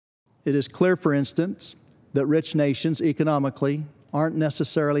It is clear, for instance, that rich nations economically aren't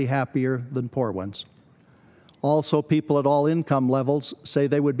necessarily happier than poor ones. Also, people at all income levels say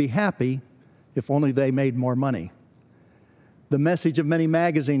they would be happy if only they made more money. The message of many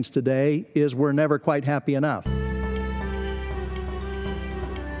magazines today is we're never quite happy enough.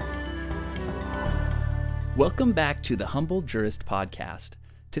 Welcome back to the Humble Jurist Podcast.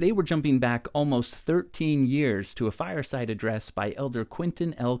 Today we're jumping back almost 13 years to a fireside address by Elder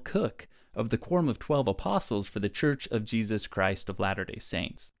Quentin L. Cook of the Quorum of 12 Apostles for the Church of Jesus Christ of Latter-day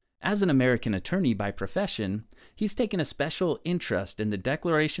Saints. As an American attorney by profession, he's taken a special interest in the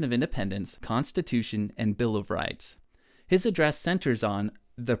Declaration of Independence, Constitution, and Bill of Rights. His address centers on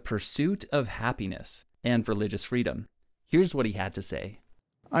the pursuit of happiness and religious freedom. Here's what he had to say.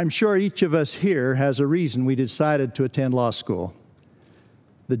 I'm sure each of us here has a reason we decided to attend law school.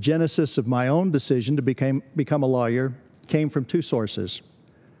 The genesis of my own decision to become a lawyer came from two sources.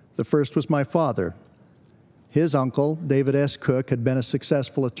 The first was my father. His uncle, David S. Cook, had been a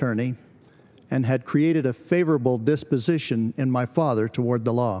successful attorney and had created a favorable disposition in my father toward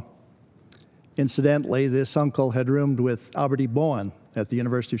the law. Incidentally, this uncle had roomed with Albert E. Bowen at the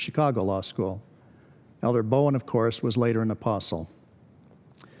University of Chicago Law School. Elder Bowen, of course, was later an apostle.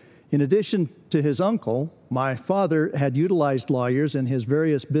 In addition to his uncle, my father had utilized lawyers in his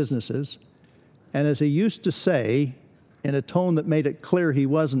various businesses, and as he used to say, in a tone that made it clear he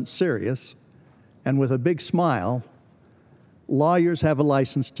wasn't serious, and with a big smile, lawyers have a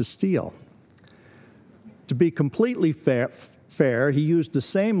license to steal. To be completely fair, he used the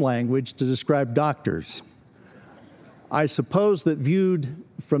same language to describe doctors. I suppose that viewed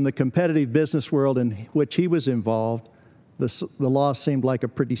from the competitive business world in which he was involved, the law seemed like a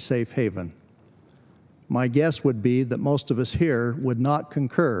pretty safe haven. My guess would be that most of us here would not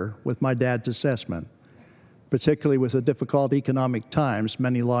concur with my dad's assessment, particularly with the difficult economic times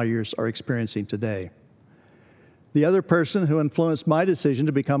many lawyers are experiencing today. The other person who influenced my decision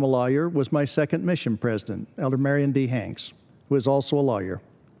to become a lawyer was my second mission president, Elder Marion D. Hanks, who is also a lawyer.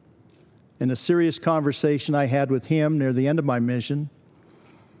 In a serious conversation I had with him near the end of my mission,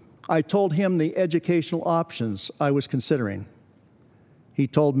 I told him the educational options I was considering. He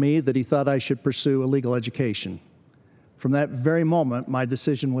told me that he thought I should pursue a legal education. From that very moment, my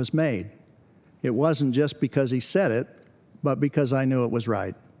decision was made. It wasn't just because he said it, but because I knew it was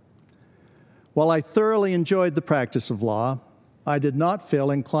right. While I thoroughly enjoyed the practice of law, I did not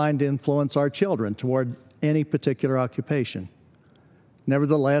feel inclined to influence our children toward any particular occupation.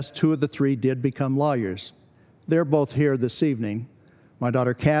 Nevertheless, two of the three did become lawyers. They're both here this evening. My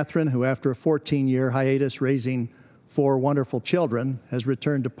daughter Catherine, who after a 14-year hiatus raising 4 wonderful children, has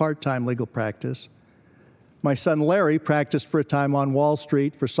returned to part-time legal practice. My son Larry practiced for a time on Wall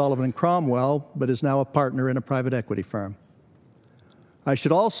Street for Sullivan & Cromwell, but is now a partner in a private equity firm. I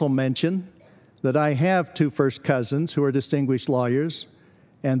should also mention that I have 2 first cousins who are distinguished lawyers,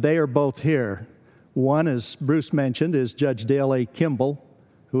 and they are both here. One, as Bruce mentioned, is Judge Dale A. Kimball,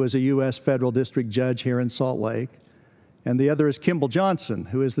 who is a U.S. federal district judge here in Salt Lake. And the other is Kimball Johnson,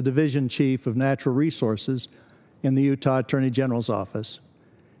 who is the Division Chief of Natural Resources in the Utah Attorney General's office.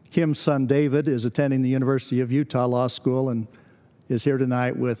 Kim's son David is attending the University of Utah Law School and is here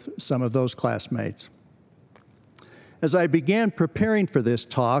tonight with some of those classmates. As I began preparing for this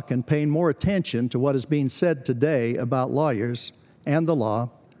talk and paying more attention to what is being said today about lawyers and the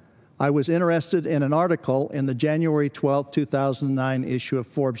law, I was interested in an article in the January 12, 2009 issue of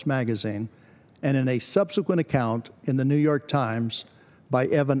Forbes magazine and in a subsequent account in the New York Times by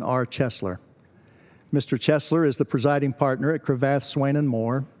Evan R. Chesler. Mr. Chesler is the presiding partner at Cravath, Swaine &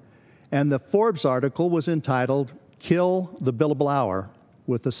 Moore, and the Forbes article was entitled, "Kill the Billable Hour,"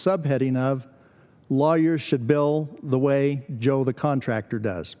 with the subheading of, "Lawyers Should Bill the Way Joe the Contractor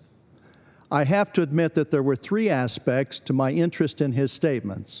Does." I have to admit that there were 3 aspects to my interest in his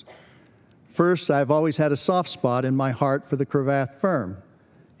statements. First, I've always had a soft spot in my heart for the Cravath firm.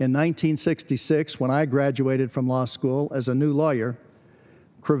 In 1966, when I graduated from law school as a new lawyer,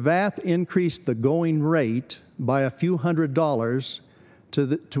 Cravath increased the going rate by a few $100s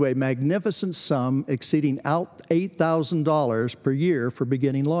to a magnificent sum exceeding $8,000 per year for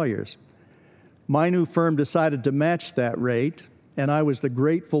beginning lawyers. My new firm decided to match that rate, and I was the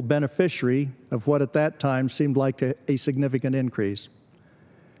grateful beneficiary of what at that time seemed like a significant increase.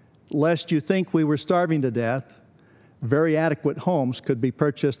 Lest you think we were starving to death, very adequate homes could be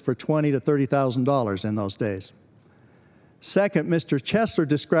purchased for $20,000 to $30,000 in those days. Second, Mr. Chesler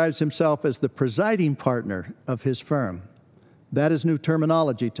describes himself as the presiding partner of his firm. That is new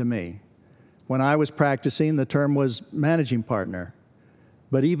terminology to me. When I was practicing, the term was managing partner.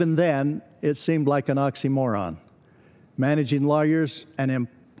 But even then, it seemed like an oxymoron. Managing lawyers and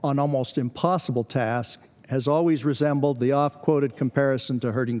on almost impossible tasks has always resembled the oft-quoted comparison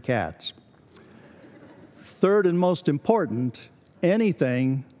to herding cats. Third and most important,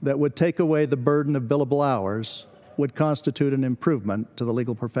 anything that would take away the burden of billable hours would constitute an improvement to the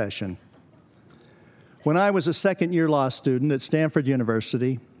legal profession. When I was a second-year law student at Stanford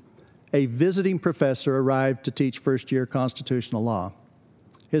University, a visiting professor arrived to teach first-year constitutional law.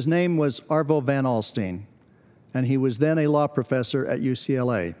 His name was Arvo Van Alstyne, and he was then a law professor at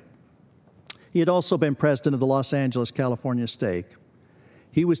UCLA. He had also been president of the Los Angeles, California Stake.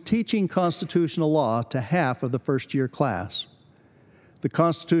 He was teaching constitutional law to half of the first-year class. The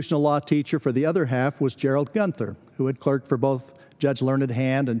constitutional law teacher for the other half was Gerald Gunther, who had clerked for both Judge Learned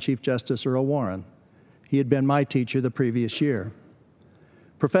Hand and Chief Justice Earl Warren. He had been my teacher the previous year.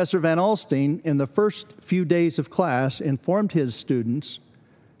 Professor Van Alstyne, in the first few days of class, informed his students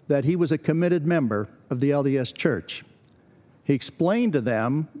that he was a committed member of the LDS Church. He explained to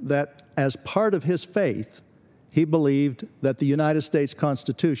them that as part of his faith, he believed that the United States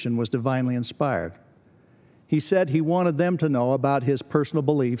Constitution was divinely inspired. He said he wanted them to know about his personal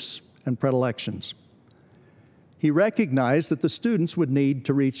beliefs and predilections. He recognized that the students would need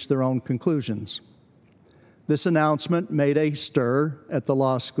to reach their own conclusions. This announcement made a stir at the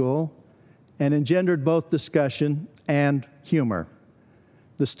law school and engendered both discussion and humor.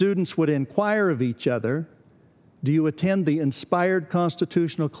 The students would inquire of each other, do you attend the inspired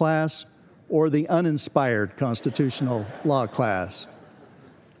constitutional class or the uninspired constitutional law class?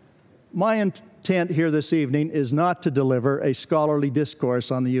 My intent here this evening is not to deliver a scholarly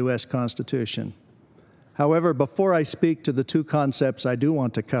discourse on the U.S. Constitution. However, before I speak to the two concepts I do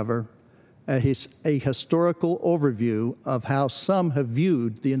want to cover, a historical overview of how some have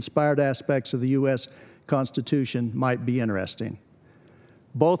viewed the inspired aspects of the U.S. Constitution might be interesting.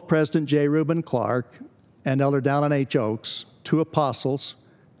 Both President J. Reuben Clark and Elder Dallin H. Oaks, two apostles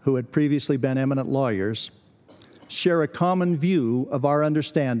who had previously been eminent lawyers, share a common view of our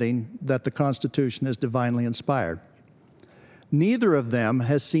understanding that the Constitution is divinely inspired. Neither of them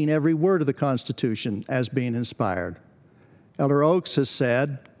has seen every word of the Constitution as being inspired. Elder Oaks has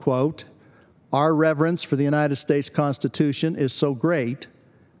said, quote, "Our reverence for the United States Constitution is so great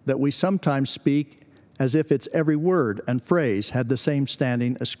that we sometimes speak as if its every word and phrase had the same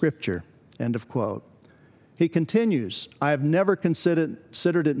standing as Scripture," end of quote. He continues, "I have never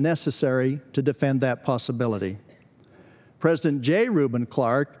considered it necessary to defend that possibility." President J. Reuben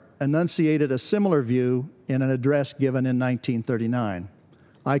Clark enunciated a similar view in an address given in 1939.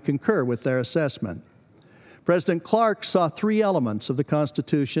 I concur with their assessment. President Clark saw three elements of the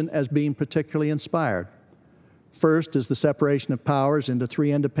Constitution as being particularly inspired. First is the separation of powers into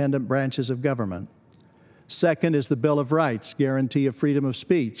three independent branches of government. Second is the Bill of Rights, guarantee of freedom of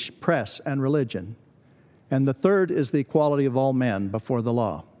speech, press, and religion. And the third is the equality of all men before the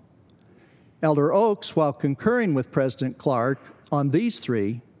law. Elder Oaks, while concurring with President Clark on these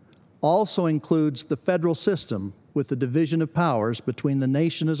three, also includes the federal system with the division of powers between the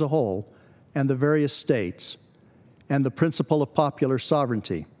nation as a whole and the various states, and the principle of popular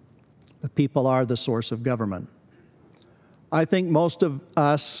sovereignty. The people are the source of government. I think most of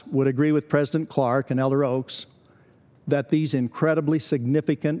us would agree with President Clark and Elder Oaks that these incredibly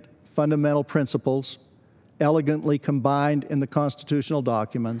significant fundamental principles, elegantly combined in the constitutional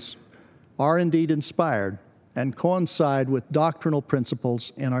documents, are indeed inspired and coincide with doctrinal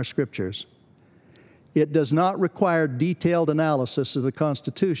principles in our scriptures. It does not require detailed analysis of the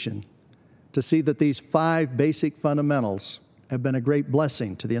Constitution to see that these five basic fundamentals have been a great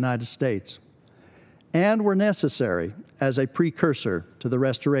blessing to the United States and were necessary as a precursor to the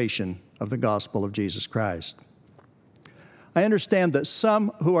restoration of the gospel of Jesus Christ. I understand that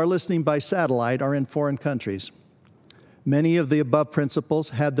some who are listening by satellite are in foreign countries. Many of the above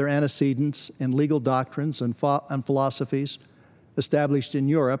principles had their antecedents in legal doctrines and philosophies established in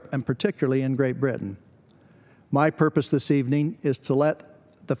Europe and particularly in Great Britain. My purpose this evening is to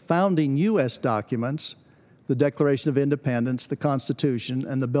let the founding U.S. documents, the Declaration of Independence, the Constitution,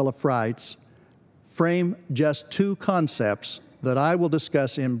 and the Bill of Rights, frame just two concepts that I will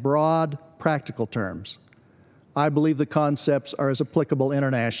discuss in broad, practical terms. I believe the concepts are as applicable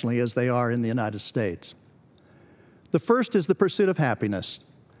internationally as they are in the United States. The first is the pursuit of happiness.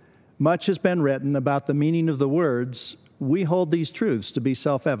 Much has been written about the meaning of the words. We hold these truths to be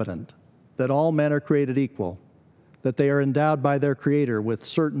self-evident, that all men are created equal, that they are endowed by their Creator with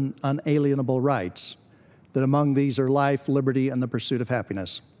certain unalienable rights, that among these are life, liberty, and the pursuit of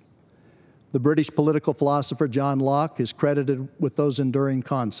happiness. The British political philosopher John Locke is credited with those enduring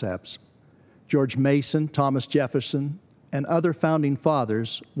concepts. George Mason, Thomas Jefferson, and other founding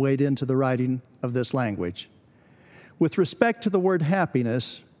fathers weighed into the writing of this language. With respect to the word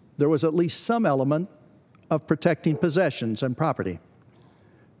happiness, there was at least some element of protecting possessions and property.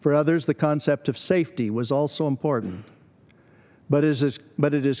 For others, the concept of safety was also important. But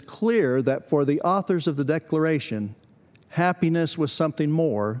it is clear that for the authors of the Declaration, happiness was something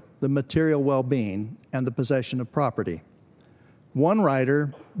more than material well-being and the possession of property. One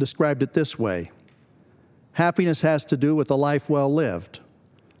writer described it this way: happiness has to do with a life well lived,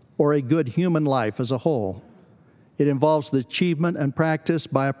 or a good human life as a whole. It involves the achievement and practice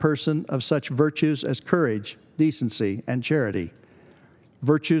by a person of such virtues as courage, decency, and charity,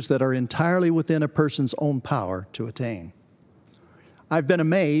 virtues that are entirely within a person's own power to attain. I've been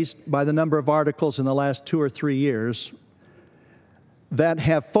amazed by the number of articles in the last 2 or 3 years that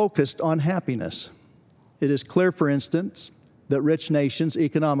have focused on happiness. It is clear, for instance, that rich nations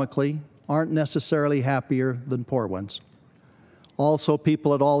economically aren't necessarily happier than poor ones. Also,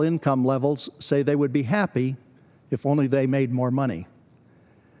 people at all income levels say they would be happy if only they made more money.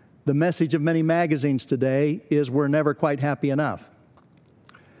 The message of many magazines today is we're never quite happy enough.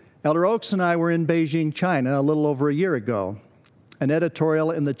 Elder Oaks and I were in Beijing, China, a little over a year ago. An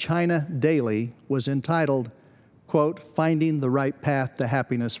editorial in the China Daily was entitled, quote, "Finding the Right Path to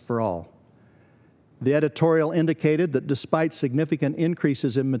Happiness for All." The editorial indicated that despite significant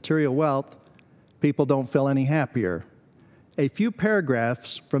increases in material wealth, people don't feel any happier. A few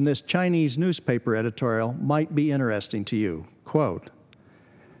paragraphs from this Chinese newspaper editorial might be interesting to you. Quote,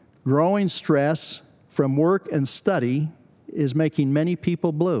 "Growing stress from work and study is making many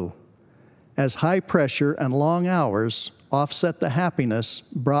people blue, as high pressure and long hours offset the happiness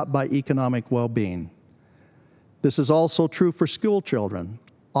brought by economic well-being. This is also true for school children.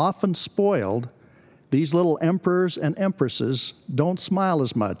 Often spoiled, these little emperors and empresses don't smile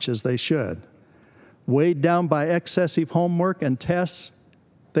as much as they should. Weighed down by excessive homework and tests,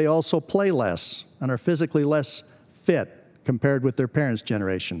 they also play less and are physically less fit compared with their parents'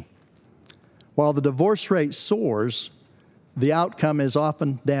 generation. While the divorce rate soars, the outcome is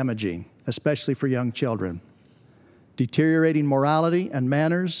often damaging, especially for young children. Deteriorating morality and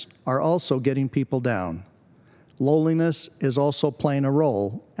manners are also getting people down. Loneliness is also playing a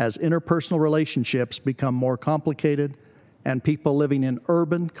role as interpersonal relationships become more complicated and people living in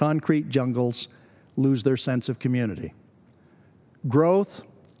urban concrete jungles lose their sense of community. Growth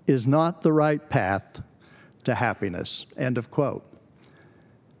is not the right path to happiness." End of quote.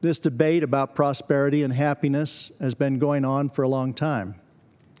 This debate about prosperity and happiness has been going on for a long time.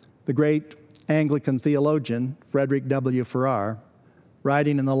 The great Anglican theologian Frederick W. Farrar,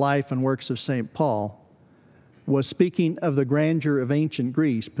 writing in the life and works of St. Paul, was speaking of the grandeur of ancient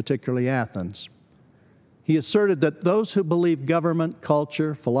Greece, particularly Athens. He asserted that those who believe government,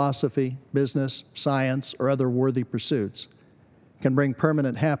 culture, philosophy, business, science, or other worthy pursuits can bring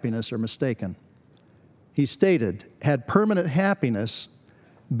permanent happiness are mistaken. He stated, had permanent happiness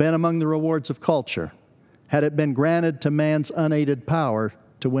been among the rewards of culture, had it been granted to man's unaided power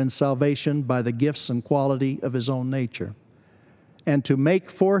to win salvation by the gifts and quality of his own nature, and to make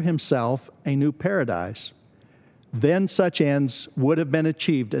for himself a new paradise, then such ends would have been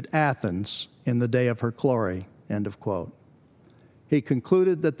achieved at Athens in the day of her glory." End of quote. He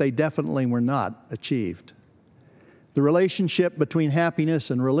concluded that they definitely were not achieved. The relationship between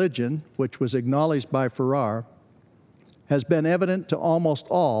happiness and religion, which was acknowledged by Farrar, has been evident to almost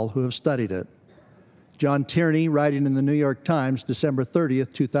all who have studied it. John Tierney, writing in the New York Times, December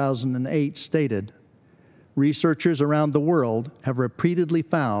 30th, 2008, stated, "Researchers around the world have repeatedly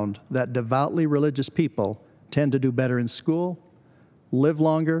found that devoutly religious people tend to do better in school, live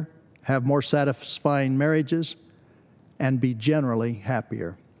longer, have more satisfying marriages, and be generally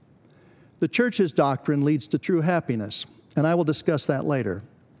happier." The church's doctrine leads to true happiness, and I will discuss that later.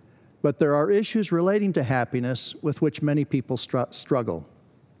 But there are issues relating to happiness with which many people struggle.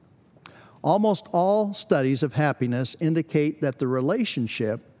 Almost all studies of happiness indicate that the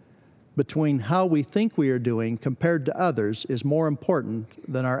relationship between how we think we are doing compared to others is more important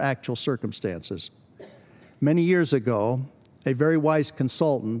than our actual circumstances. Many years ago, a very wise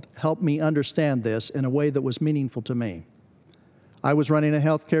consultant helped me understand this in a way that was meaningful to me. I was running a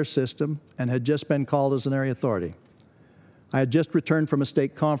healthcare system and had just been called as an area authority. I had just returned from a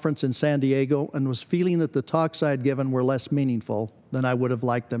state conference in San Diego and was feeling that the talks I had given were less meaningful than I would have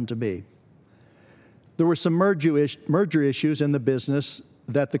liked them to be. There were some merger issues in the business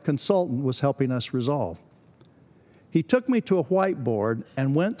that the consultant was helping us resolve. He took me to a whiteboard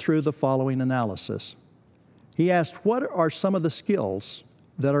and went through the following analysis. He asked, "What are some of the skills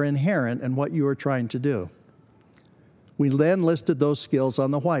that are inherent in what you are trying to do?" We then listed those skills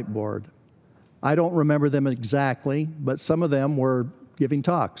on the whiteboard. I don't remember them exactly, but some of them were giving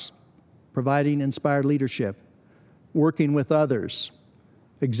talks, providing inspired leadership, working with others,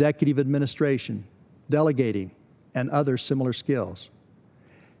 executive administration, delegating, and other similar skills.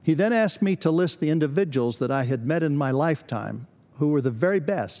 He then asked me to list the individuals that I had met in my lifetime who were the very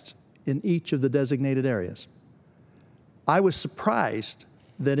best in each of the designated areas. I was surprised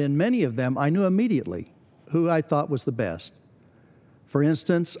that in many of them I knew immediately who I thought was the best. For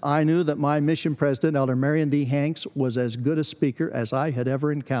instance, I knew that my mission president, Elder Marion D. Hanks, was as good a speaker as I had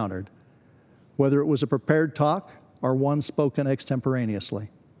ever encountered, whether it was a prepared talk or one spoken extemporaneously.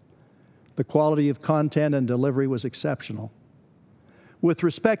 The quality of content and delivery was exceptional. With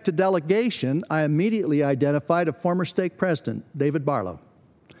respect to delegation, I immediately identified a former stake president, David Barlow.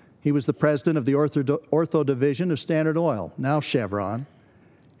 He was the president of the Ortho Division of Standard Oil, now Chevron,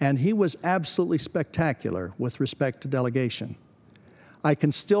 and he was absolutely spectacular with respect to delegation. I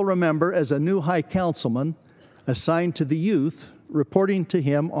can still remember, as a new high councilman assigned to the youth, reporting to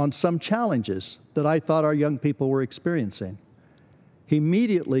him on some challenges that I thought our young people were experiencing. He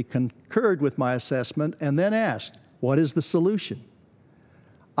immediately concurred with my assessment and then asked, "What is the solution?"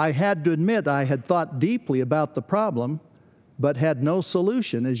 I had to admit I had thought deeply about the problem, but had no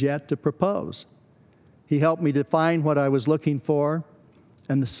solution as yet to propose. He helped me define what I was looking for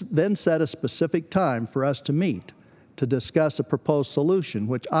and then set a specific time for us to meet to discuss a proposed solution,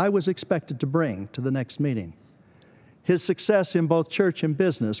 which I was expected to bring to the next meeting. His success in both church and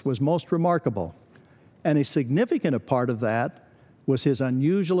business was most remarkable, and a significant part of that was his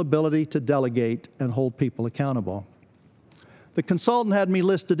unusual ability to delegate and hold people accountable. The consultant had me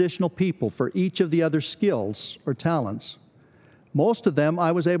list additional people for each of the other skills or talents. Most of them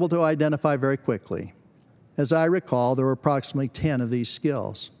I was able to identify very quickly. As I recall, there were approximately 10 of these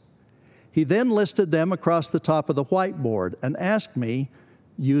skills. He then listed them across the top of the whiteboard and asked me,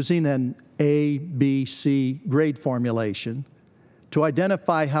 using an A, B, C grade formulation, to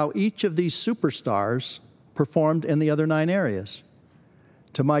identify how each of these superstars performed in the other 9 areas.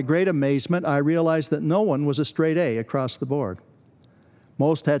 To my great amazement, I realized that no one was a straight A across the board.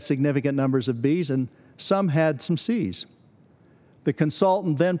 Most had significant numbers of Bs, and some had some Cs. The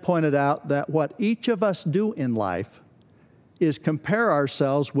consultant then pointed out that what each of us do in life is compare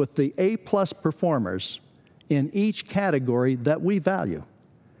ourselves with the A-plus performers in each category that we value.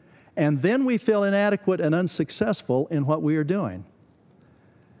 And then we feel inadequate and unsuccessful in what we are doing.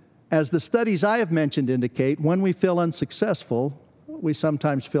 As the studies I have mentioned indicate, when we feel unsuccessful, we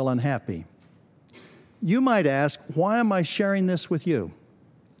sometimes feel unhappy. You might ask, why am I sharing this with you?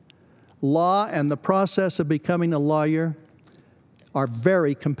 Law and the process of becoming a lawyer are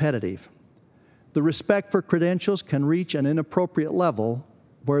very competitive. The respect for credentials can reach an inappropriate level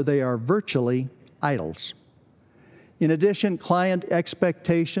where they are virtually idols. In addition, client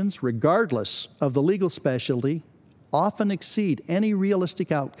expectations, regardless of the legal specialty, often exceed any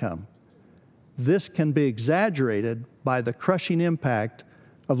realistic outcome. This can be exaggerated by the crushing impact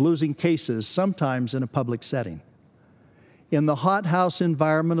of losing cases, sometimes in a public setting. In the hothouse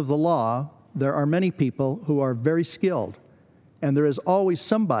environment of the law, there are many people who are very skilled, and there is always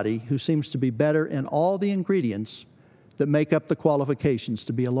somebody who seems to be better in all the ingredients that make up the qualifications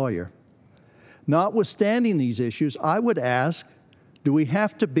to be a lawyer. Notwithstanding these issues, I would ask, do we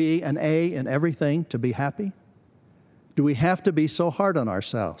have to be an A in everything to be happy? Do we have to be so hard on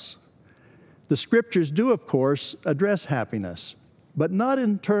ourselves? The Scriptures do, of course, address happiness, but not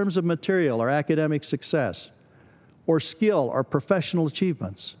in terms of material or academic success, or skill or professional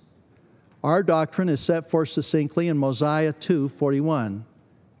achievements. Our doctrine is set forth succinctly in Mosiah 2:41.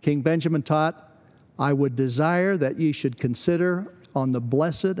 King Benjamin taught, "I would desire that ye should consider on the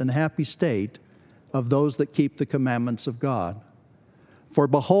blessed and happy state of those that keep the commandments of God. For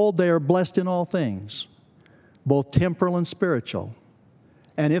behold, they are blessed in all things, both temporal and spiritual.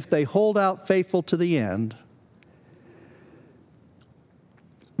 And if they hold out faithful to the end,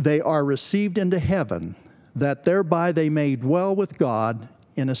 they are received into heaven, that thereby they may dwell with God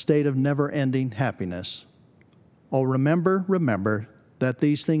in a state of never-ending happiness. Oh, remember, remember that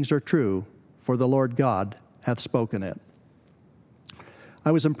these things are true, for the Lord God hath spoken it."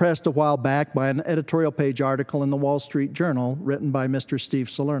 I was impressed a while back by an editorial page article in the Wall Street Journal written by Mr. Steve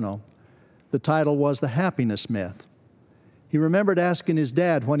Salerno. The title was "The Happiness Myth." He remembered asking his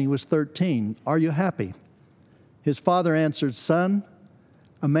dad when he was 13, "Are you happy?" His father answered, "Son,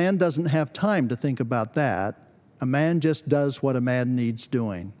 a man doesn't have time to think about that. A man just does what a man needs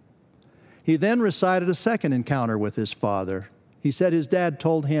doing." He then recited a second encounter with his father. He said his dad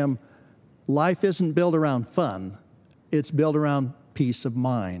told him, "Life isn't built around fun, it's built around peace of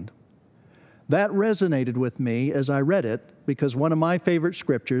mind." That resonated with me as I read it, because one of my favorite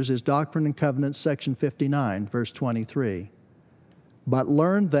scriptures is Doctrine and Covenants, section 59, verse 23. "But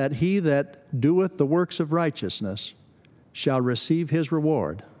learn that he that doeth the works of righteousness shall receive his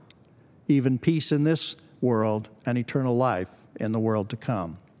reward, even peace in this world and eternal life in the world to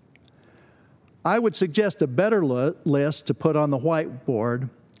come. I would suggest a better list to put on the whiteboard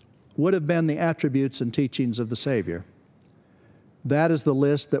would have been the attributes and teachings of the Savior. That is the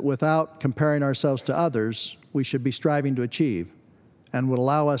list that, without comparing ourselves to others, we should be striving to achieve and would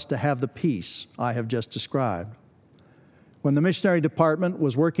allow us to have the peace I have just described. When the missionary department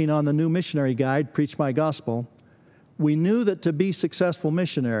was working on the new missionary guide, Preach My Gospel, we knew that to be successful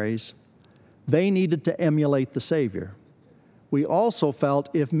missionaries, they needed to emulate the Savior. We also felt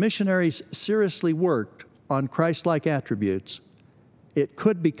if missionaries seriously worked on Christ-like attributes, it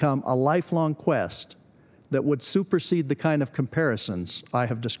could become a lifelong quest that would supersede the kind of comparisons I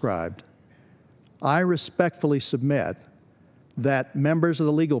have described. I respectfully submit that members of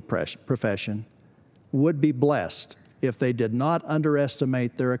the legal profession would be blessed if they did not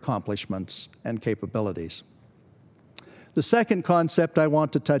underestimate their accomplishments and capabilities. The second concept I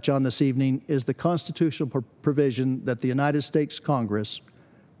want to touch on this evening is the constitutional provision that the United States Congress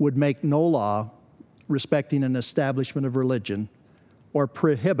would make no law respecting an establishment of religion or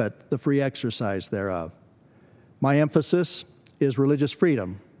prohibit the free exercise thereof. My emphasis is religious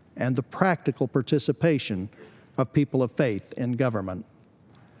freedom and the practical participation of people of faith in government.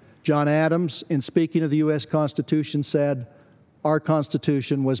 John Adams, in speaking of the U.S. Constitution, said, "Our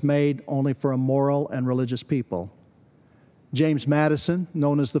Constitution was made only for a moral and religious people." James Madison,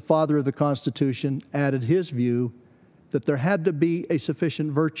 known as the father of the Constitution, added his view that there had to be a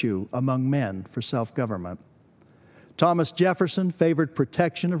sufficient virtue among men for self-government. Thomas Jefferson favored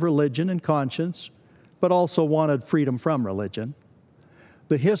protection of religion and conscience, but also wanted freedom from religion.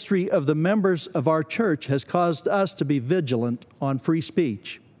 The history of the members of our church has caused us to be vigilant on free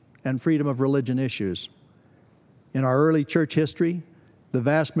speech and freedom of religion issues. In our early church history, the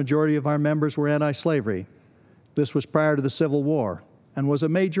vast majority of our members were anti-slavery. This was prior to the Civil War and was a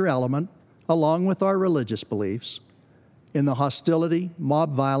major element, along with our religious beliefs, in the hostility,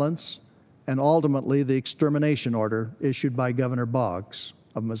 mob violence, and ultimately the extermination order issued by Governor Boggs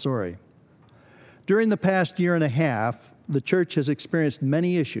of Missouri. During the past year and a half, the church has experienced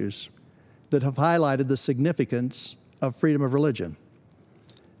many issues that have highlighted the significance of freedom of religion.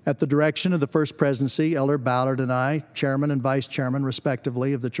 At the direction of the First Presidency, Elder Ballard and I, Chairman and Vice Chairman,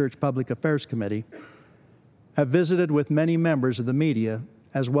 respectively, of the Church Public Affairs Committee, have visited with many members of the media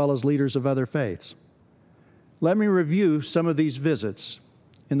as well as leaders of other faiths. Let me review some of these visits.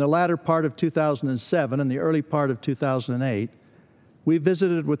 In the latter part of 2007 and the early part of 2008, we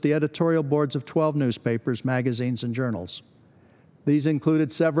visited with the editorial boards of 12 newspapers, magazines, and journals. These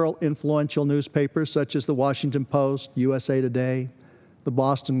included several influential newspapers such as the Washington Post, USA Today, the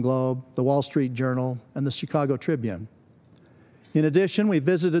Boston Globe, the Wall Street Journal, and the Chicago Tribune. In addition, we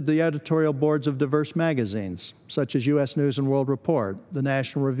visited the editorial boards of diverse magazines, such as U.S. News and World Report, the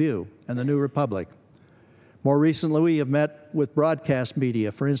National Review, and the New Republic. More recently, we have met with broadcast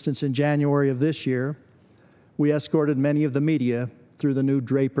media. For instance, in January of this year, we escorted many of the media through the new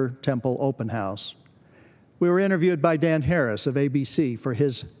Draper Temple Open House. We were interviewed by Dan Harris of ABC for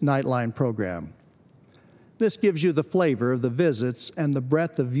his Nightline program. This gives you the flavor of the visits and the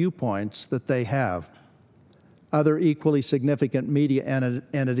breadth of viewpoints that they have. Other equally significant media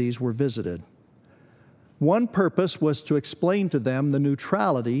entities were visited. One purpose was to explain to them the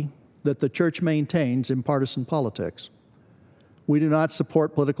neutrality that the church maintains in partisan politics. We do not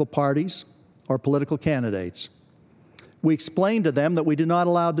support political parties or political candidates. We explained to them that we do not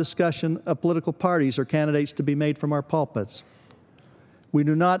allow discussion of political parties or candidates to be made from our pulpits. We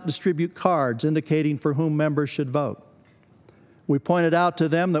do not distribute cards indicating for whom members should vote. We pointed out to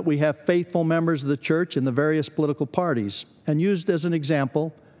them that we have faithful members of the church in the various political parties and used as an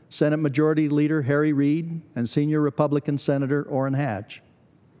example Senate Majority Leader Harry Reid and Senior Republican Senator Orrin Hatch.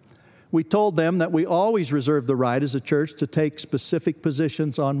 We told them that we always reserve the right as a church to take specific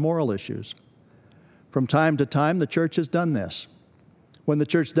positions on moral issues. From time to time, the church has done this. When the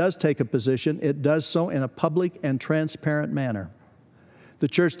church does take a position, it does so in a public and transparent manner. The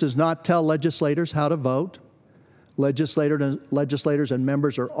church does not tell legislators how to vote. Legislators and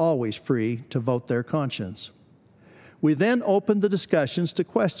members are always free to vote their conscience. We then opened the discussions to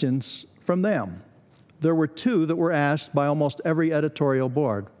questions from them. There were two that were asked by almost every editorial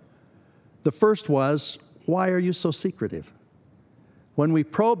board. The first was, "Why are you so secretive?" When we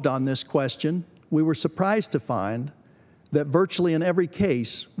probed on this question, we were surprised to find that virtually in every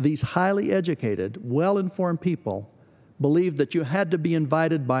case, these highly educated, well-informed people believed that you had to be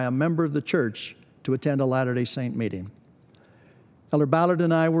invited by a member of the church to attend a Latter-day Saint meeting. Elder Ballard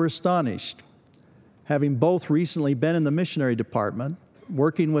and I were astonished. Having both recently been in the missionary department,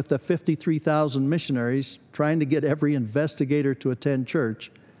 working with the 53,000 missionaries, trying to get every investigator to attend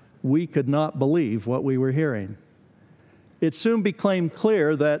church, we could not believe what we were hearing. It soon became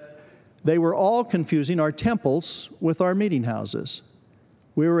clear that they were all confusing our temples with our meeting houses.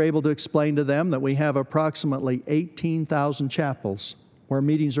 We were able to explain to them that we have approximately 18,000 chapels where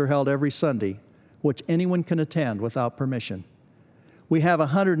meetings are held every Sunday, which anyone can attend without permission. We have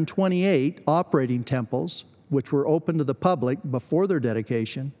 128 operating temples, which were open to the public before their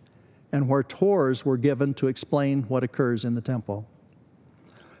dedication, and where tours were given to explain what occurs in the temple.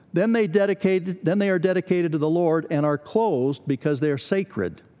 Then they are dedicated to the Lord and are closed because they are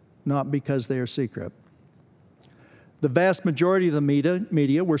sacred, not because they are secret. The vast majority of the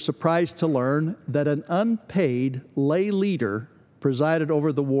media were surprised to learn that an unpaid lay leader presided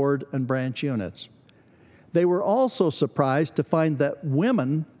over the ward and branch units. They were also surprised to find that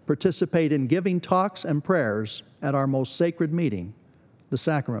women participate in giving talks and prayers at our most sacred meeting, the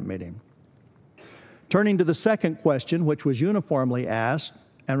sacrament meeting. Turning to the second question, which was uniformly asked,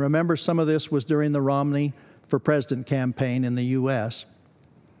 and remember some of this was during the Romney for President campaign in the U.S.,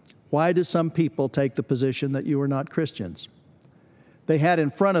 why do some people take the position that you are not Christians? They had in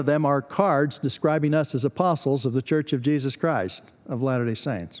front of them our cards describing us as apostles of the Church of Jesus Christ of Latter-day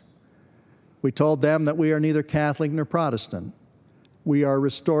Saints. We told them that we are neither Catholic nor Protestant. We are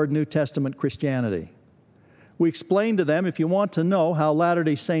restored New Testament Christianity. We explained to them, if you want to know how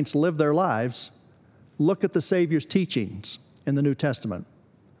Latter-day Saints live their lives, look at the Savior's teachings in the New Testament.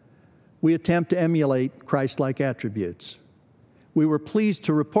 We attempt to emulate Christ-like attributes. We were pleased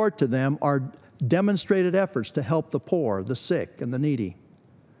to report to them our demonstrated efforts to help the poor, the sick, and the needy.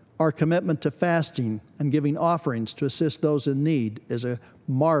 Our commitment to fasting and giving offerings to assist those in need is a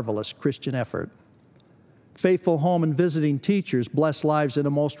marvelous Christian effort. Faithful home and visiting teachers bless lives in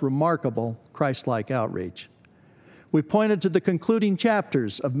a most remarkable Christ-like outreach. We pointed to the concluding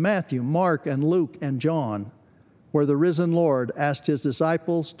chapters of Matthew, Mark, and Luke, and John, where the risen Lord asked his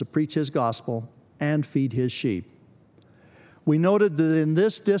disciples to preach his gospel and feed his sheep. We noted that in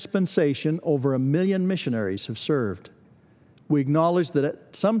this dispensation, over 1 million missionaries have served. We acknowledge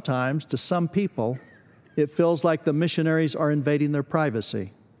that sometimes, to some people, it feels like the missionaries are invading their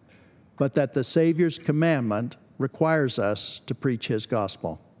privacy, but that the Savior's commandment requires us to preach his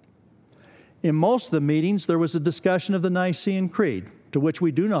gospel. In most of the meetings, there was a discussion of the Nicene Creed, to which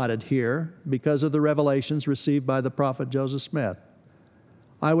we do not adhere because of the revelations received by the prophet Joseph Smith.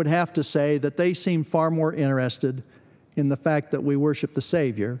 I would have to say that they seem far more interested in the fact that we worship the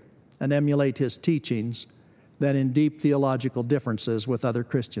Savior and emulate his teachings than in deep theological differences with other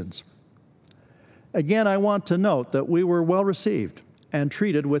Christians. Again, I want to note that we were well received and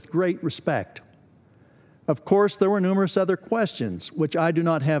treated with great respect. Of course, there were numerous other questions, which I do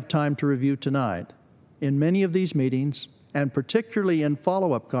not have time to review tonight. In many of these meetings, and particularly in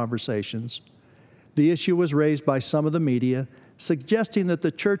follow-up conversations, the issue was raised by some of the media, suggesting that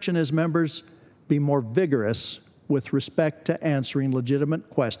the church and his members be more vigorous with respect to answering legitimate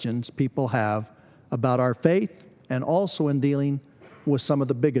questions people have about our faith and also in dealing with some of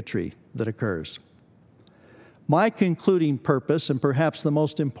the bigotry that occurs. My concluding purpose, and perhaps the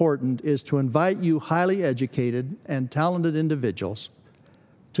most important, is to invite you highly educated and talented individuals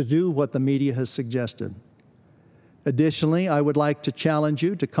to do what the media has suggested. Additionally, I would like to challenge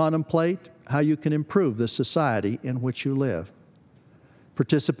you to contemplate how you can improve the society in which you live.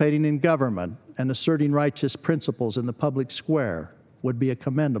 Participating in government and asserting righteous principles in the public square would be a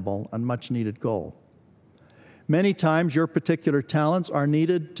commendable and much-needed goal. Many times, your particular talents are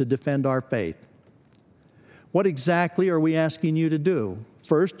needed to defend our faith. What exactly are we asking you to do?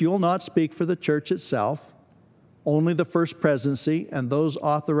 First, you'll not speak for the church itself. Only the First Presidency and those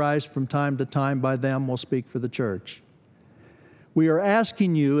authorized from time to time by them will speak for the church. We are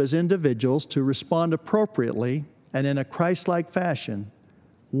asking you as individuals to respond appropriately and in a Christ-like fashion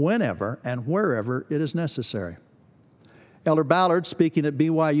whenever and wherever it is necessary. Elder Ballard, speaking at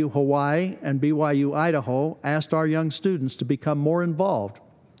BYU Hawaii and BYU Idaho, asked our young students to become more involved,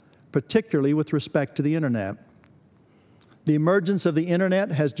 particularly with respect to the internet. The emergence of the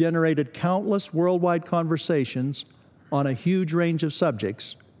internet has generated countless worldwide conversations on a huge range of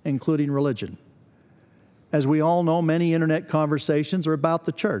subjects, including religion. As we all know, many internet conversations are about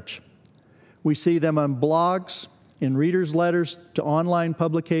the church. We see them on blogs, in readers' letters to online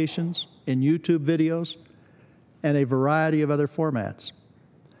publications, in YouTube videos, and a variety of other formats.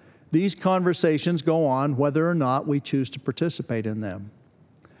 These conversations go on whether or not we choose to participate in them.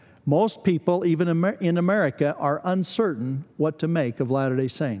 Most people, even in America, are uncertain what to make of Latter-day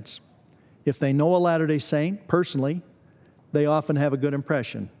Saints. If they know a Latter-day Saint personally, they often have a good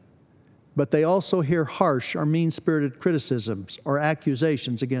impression. but they also hear harsh or mean-spirited criticisms or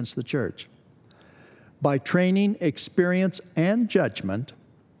accusations against the church. By training, experience, and judgment,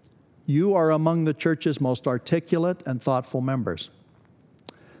 you are among the church's most articulate and thoughtful members.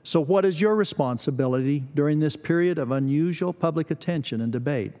 So what is your responsibility during this period of unusual public attention and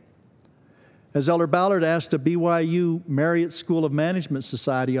debate? As Elder Ballard asked a BYU Marriott School of Management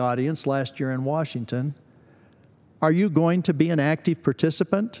Society audience last year in Washington, are you going to be an active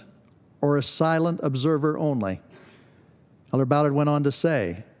participant or a silent observer only? Elder Ballard went on to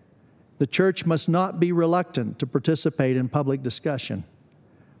say, the church must not be reluctant to participate in public discussion.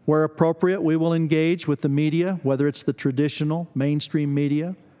 Where appropriate, we will engage with the media, whether it's the traditional mainstream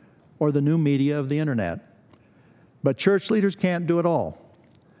media or the new media of the internet. But church leaders can't do it all,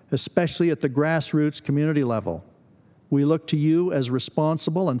 especially at the grassroots community level. We look to you as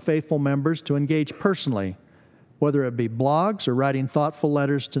responsible and faithful members to engage personally, whether it be blogs or writing thoughtful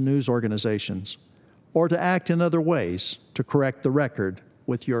letters to news organizations, or to act in other ways to correct the record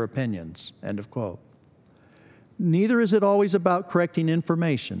with your opinions." End of quote. Neither is it always about correcting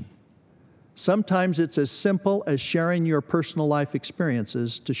information. Sometimes it's as simple as sharing your personal life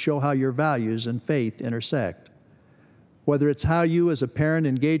experiences to show how your values and faith intersect. Whether it's how you as a parent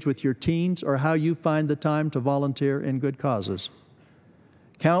engage with your teens or how you find the time to volunteer in good causes.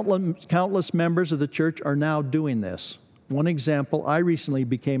 Countless members of the church are now doing this. One example I recently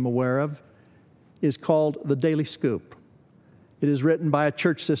became aware of is called The Daily Scoop. It is written by a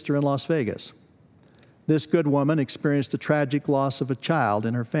church sister in Las Vegas. This good woman experienced a tragic loss of a child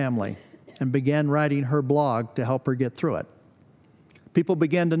in her family and began writing her blog to help her get through it. People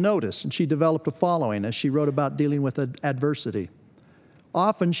began to notice, and she developed a following as she wrote about dealing with adversity.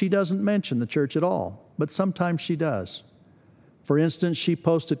 Often she doesn't mention the church at all, but sometimes she does. For instance, she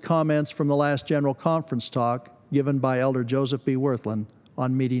posted comments from the last General Conference talk given by Elder Joseph B. Wirthlin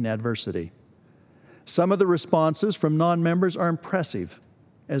on meeting adversity. Some of the responses from non-members are impressive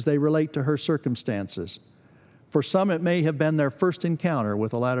as they relate to her circumstances. For some, it may have been their first encounter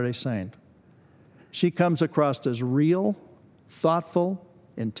with a Latter-day Saint. She comes across as real, thoughtful,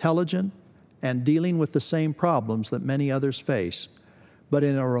 intelligent, and dealing with the same problems that many others face, but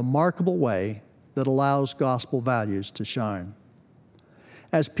in a remarkable way that allows gospel values to shine.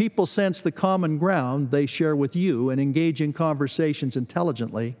 As people sense the common ground they share with you and engage in conversations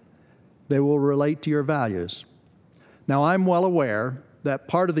intelligently, they will relate to your values. Now, I'm well aware that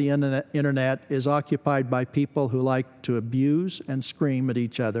part of the internet is occupied by people who like to abuse and scream at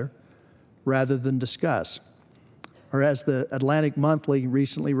each other rather than discuss. Or as the Atlantic Monthly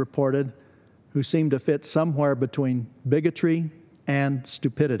recently reported, who seem to fit somewhere between bigotry and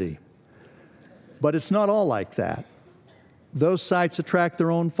stupidity. But it's not all like that. Those sites attract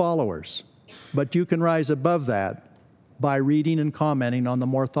their own followers, but you can rise above that by reading and commenting on the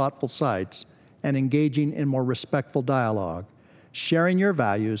more thoughtful sites and engaging in more respectful dialogue, sharing your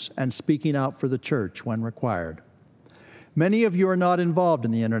values, and speaking out for the church when required. Many of you are not involved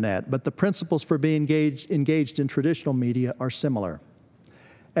in the internet, but the principles for being engaged in traditional media are similar.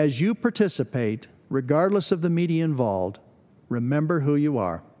 As you participate, regardless of the media involved, remember who you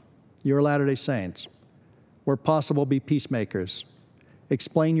are. You're Latter-day Saints. Where possible, be peacemakers.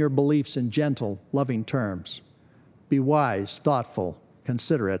 Explain your beliefs in gentle, loving terms. Be wise, thoughtful,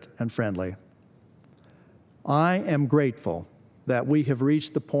 considerate, and friendly. I am grateful that we have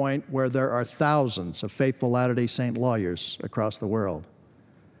reached the point where there are thousands of faithful Latter-day Saint lawyers across the world.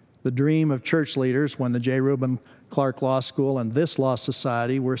 The dream of church leaders when the J. Reuben Clark Law School and this law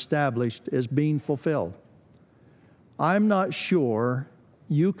society were established is being fulfilled. I'm not sure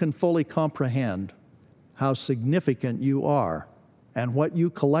you can fully comprehend how significant you are and what you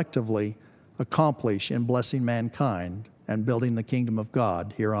collectively accomplish in blessing mankind and building the kingdom of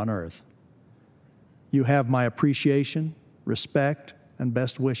God here on earth. You have my appreciation, respect, and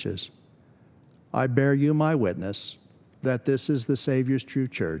best wishes. I bear you my witness that this is the Savior's true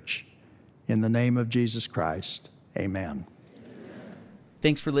church. In the name of Jesus Christ, amen.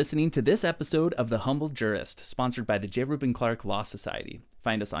 Thanks for listening to this episode of The Humble Jurist, sponsored by the J. Reuben Clark Law Society.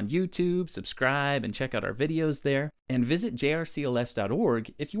 Find us on YouTube, subscribe, and check out our videos there. And visit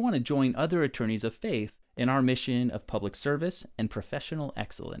jrcls.org if you want to join other attorneys of faith in our mission of public service and professional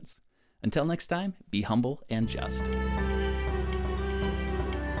excellence. Until next time, be humble and just.